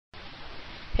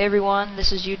Hey everyone,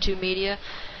 this is YouTube Media.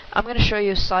 I'm going to show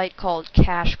you a site called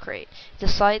Cash Crate. It's a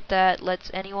site that lets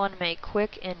anyone make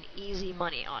quick and easy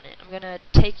money on it. I'm going to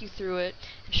take you through it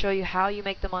and show you how you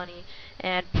make the money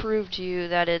and prove to you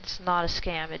that it's not a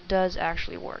scam. It does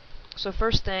actually work. So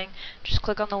first thing, just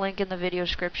click on the link in the video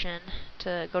description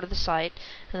to go to the site,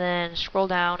 and then scroll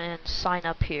down and sign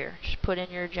up here. Just put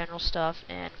in your general stuff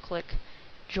and click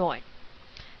join.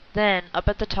 Then up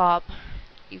at the top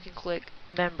you can click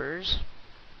members.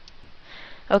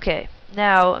 Okay,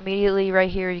 now immediately right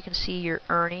here you can see your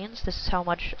earnings. This is how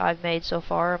much I've made so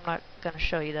far. I'm not going to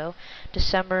show you though.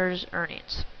 December's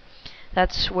earnings.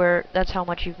 That's how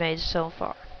much you've made so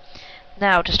far.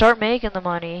 Now to start making the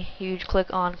money, you click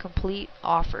on complete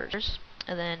offers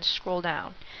and then scroll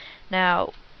down.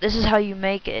 Now this is how you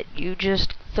make it. You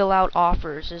just fill out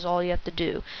offers is all you have to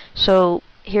do. So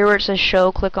here where it says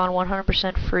show, click on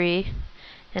 100% free,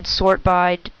 and sort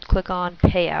by, click on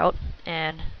payout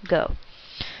and go.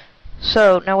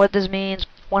 So now what this means,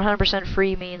 100%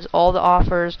 free means all the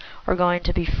offers are going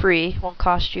to be free, won't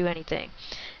cost you anything.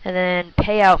 And then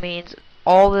payout means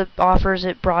all the offers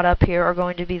it brought up here are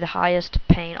going to be the highest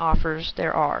paying offers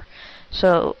there are.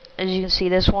 So as you can see,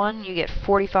 this one you get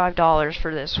 $45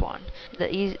 for this one.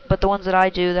 But the ones that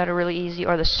I do that are really easy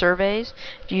are the surveys.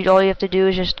 All you have to do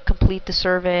is just complete the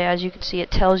survey. As you can see, it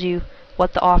tells you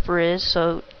what the offer is.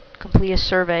 So complete a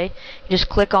survey. You just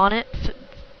click on it,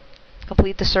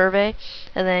 complete the survey,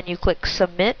 and then you click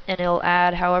submit, and it'll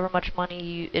add however much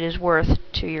money it is worth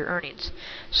to your earnings.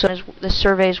 So the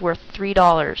survey is worth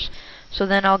 $3. So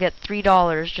then I'll get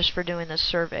 $3 just for doing this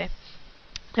survey.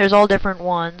 There's all different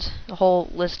ones, a whole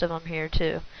list of them here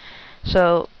too.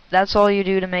 So that's all you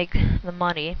do to make the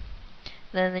money.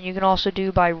 Then you can also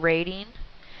do by rating,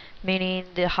 meaning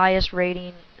the highest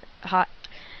rating,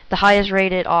 the highest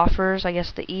rated offers, I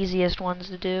guess the easiest ones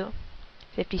to do.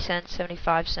 50 cents,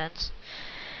 75 cents.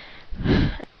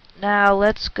 Now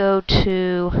let's go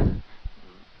to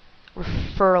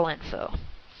referral info.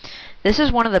 This is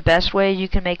one of the best ways you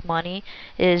can make money,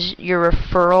 is your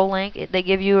referral link. They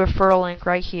give you a referral link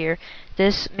right here.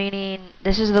 This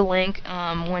is the link,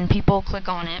 when people click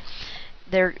on it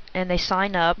and they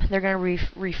sign up, they're going to be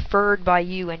referred by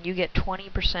you, and you get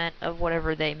 20% of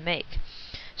whatever they make.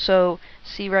 So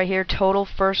see right here, total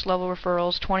first level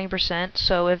referrals 20%.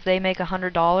 So if they make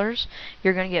 $100,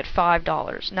 you're going to get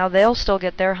 $5. Now they'll still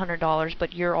get their $100,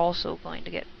 but you're also going to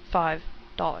get $5.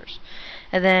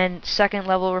 And then second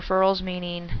level referrals,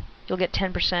 meaning you'll get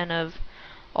 10% of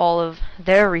all of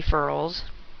their referrals,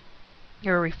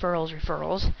 your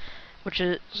referrals, which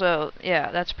is, so yeah,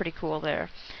 that's pretty cool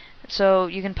there. So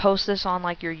you can post this on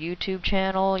like your YouTube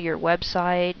channel, your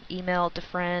website, email it to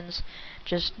friends,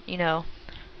 just,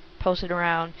 post it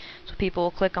around so people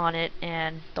will click on it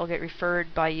and they'll get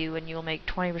referred by you, and you'll make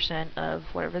 20% of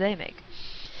whatever they make.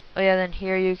 Oh yeah, then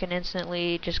here you can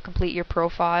instantly just complete your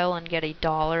profile and get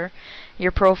 $1.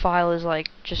 Your profile is like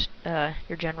just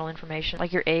your general information,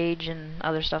 like your age and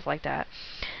other stuff like that.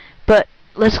 But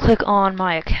let's click on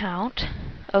my account.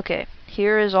 Okay,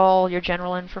 here is all your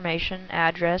general information,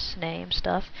 address, name,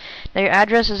 stuff. Now your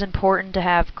address is important to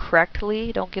have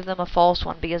correctly. Don't give them a false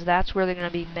one, because that's where they're going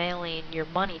to be mailing your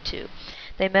money to.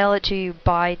 They mail it to you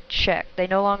by check. They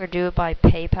no longer do it by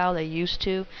PayPal. They used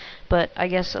to, but I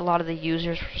guess a lot of the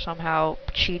users are somehow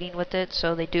cheating with it,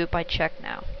 so they do it by check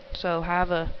now. So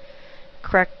have a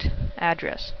correct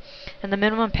address. And the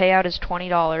minimum payout is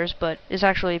 $20, but it's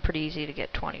actually pretty easy to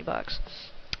get $20.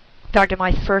 In fact, in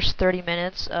my first 30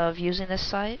 minutes of using this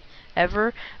site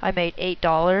ever, I made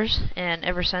 $8, and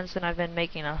ever since then I've been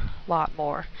making a lot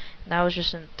more. And that was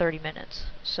just in 30 minutes.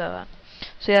 So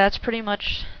yeah, that's pretty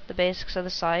much the basics of the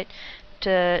site.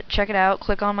 To check it out,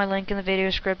 click on my link in the video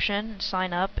description,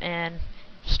 sign up, and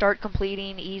start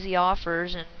completing easy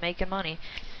offers and making money.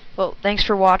 Well, thanks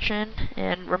for watching,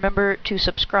 and remember to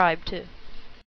subscribe too.